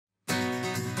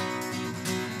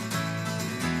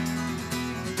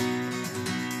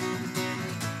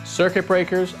Circuit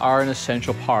breakers are an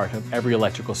essential part of every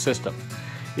electrical system.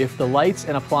 If the lights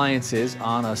and appliances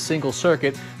on a single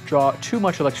circuit draw too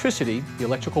much electricity, the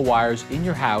electrical wires in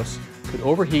your house could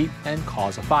overheat and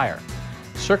cause a fire.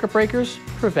 Circuit breakers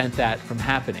prevent that from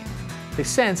happening. They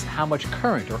sense how much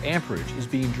current or amperage is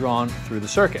being drawn through the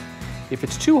circuit. If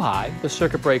it's too high, the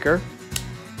circuit breaker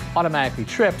automatically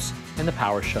trips and the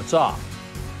power shuts off.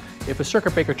 If a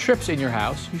circuit breaker trips in your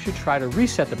house, you should try to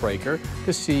reset the breaker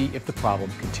to see if the problem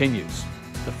continues.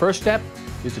 The first step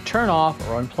is to turn off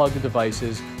or unplug the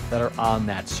devices that are on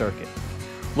that circuit.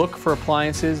 Look for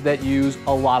appliances that use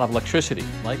a lot of electricity,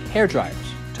 like hair dryers,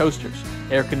 toasters,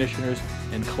 air conditioners,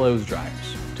 and clothes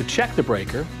dryers. To check the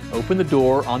breaker, open the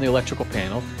door on the electrical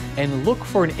panel and look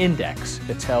for an index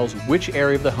that tells which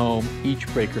area of the home each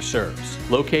breaker serves.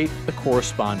 Locate the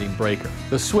corresponding breaker.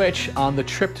 The switch on the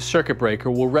tripped circuit breaker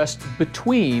will rest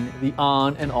between the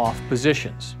on and off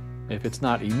positions. If it's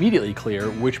not immediately clear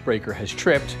which breaker has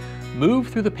tripped, move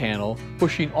through the panel,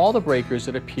 pushing all the breakers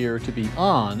that appear to be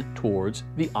on towards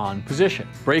the on position.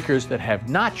 Breakers that have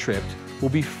not tripped will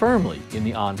be firmly in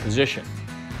the on position.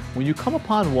 When you come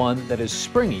upon one that is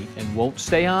springy and won't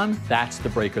stay on, that's the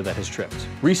breaker that has tripped.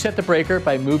 Reset the breaker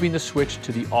by moving the switch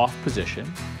to the off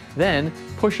position, then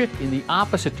push it in the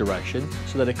opposite direction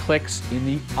so that it clicks in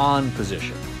the on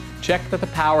position. Check that the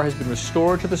power has been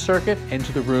restored to the circuit and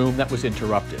to the room that was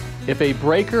interrupted. If a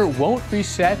breaker won't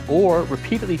reset or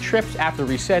repeatedly trips after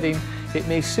resetting, it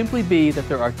may simply be that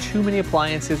there are too many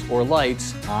appliances or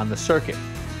lights on the circuit.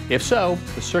 If so,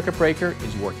 the circuit breaker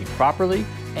is working properly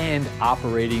and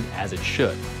operating as it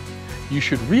should. You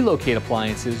should relocate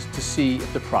appliances to see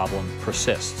if the problem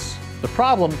persists. The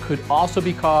problem could also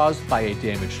be caused by a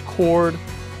damaged cord,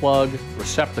 plug,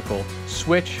 receptacle,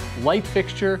 switch, light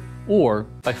fixture, or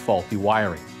by faulty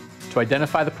wiring. To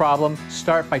identify the problem,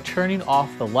 start by turning off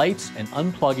the lights and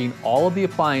unplugging all of the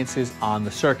appliances on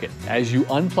the circuit. As you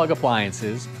unplug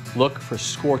appliances, look for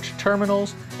scorched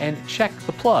terminals and check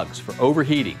the plugs for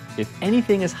overheating. If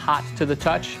anything is hot to the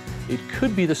touch, it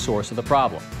could be the source of the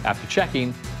problem. After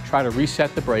checking, try to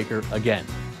reset the breaker again.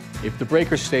 If the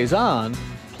breaker stays on,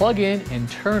 plug in and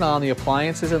turn on the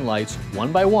appliances and lights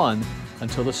one by one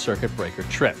until the circuit breaker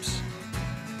trips.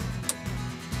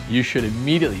 You should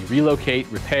immediately relocate,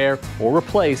 repair, or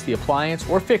replace the appliance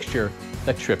or fixture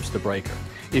that trips the breaker.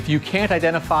 If you can't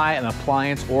identify an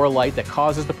appliance or a light that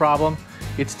causes the problem,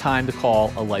 it's time to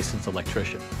call a licensed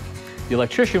electrician. The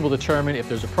electrician will determine if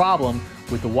there's a problem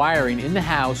with the wiring in the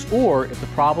house or if the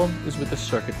problem is with the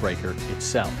circuit breaker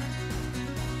itself.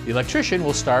 The electrician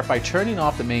will start by turning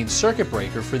off the main circuit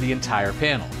breaker for the entire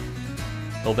panel.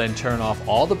 He'll then turn off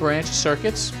all the branched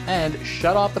circuits and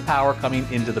shut off the power coming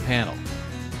into the panel.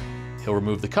 He'll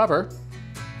remove the cover,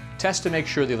 test to make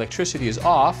sure the electricity is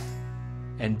off,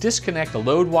 and disconnect the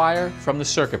load wire from the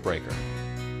circuit breaker.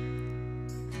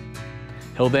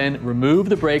 He'll then remove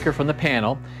the breaker from the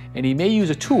panel, and he may use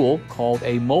a tool called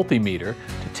a multimeter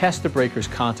to test the breaker's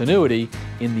continuity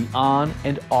in the on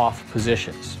and off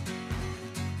positions.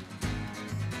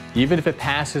 Even if it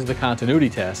passes the continuity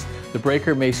test, the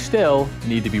breaker may still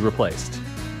need to be replaced.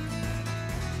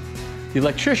 The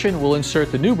electrician will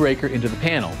insert the new breaker into the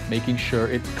panel, making sure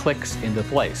it clicks into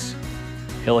place.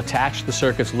 He'll attach the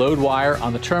circuit's load wire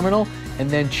on the terminal and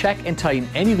then check and tighten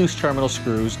any loose terminal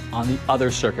screws on the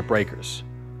other circuit breakers.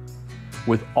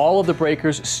 With all of the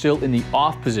breakers still in the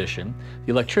off position,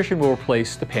 the electrician will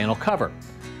replace the panel cover.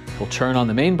 He'll turn on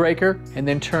the main breaker and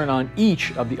then turn on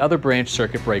each of the other branch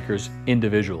circuit breakers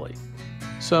individually.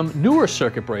 Some newer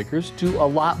circuit breakers do a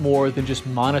lot more than just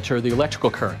monitor the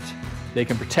electrical current. They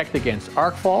can protect against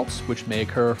arc faults, which may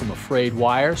occur from a frayed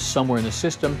wire somewhere in the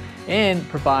system, and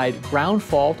provide ground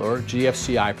fault or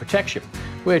GFCI protection,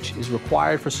 which is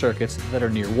required for circuits that are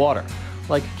near water,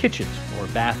 like kitchens or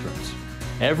bathrooms.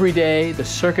 Every day, the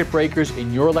circuit breakers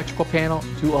in your electrical panel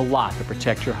do a lot to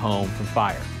protect your home from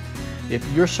fire. If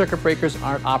your circuit breakers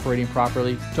aren't operating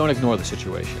properly, don't ignore the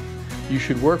situation. You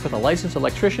should work with a licensed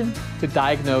electrician to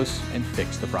diagnose and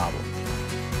fix the problem.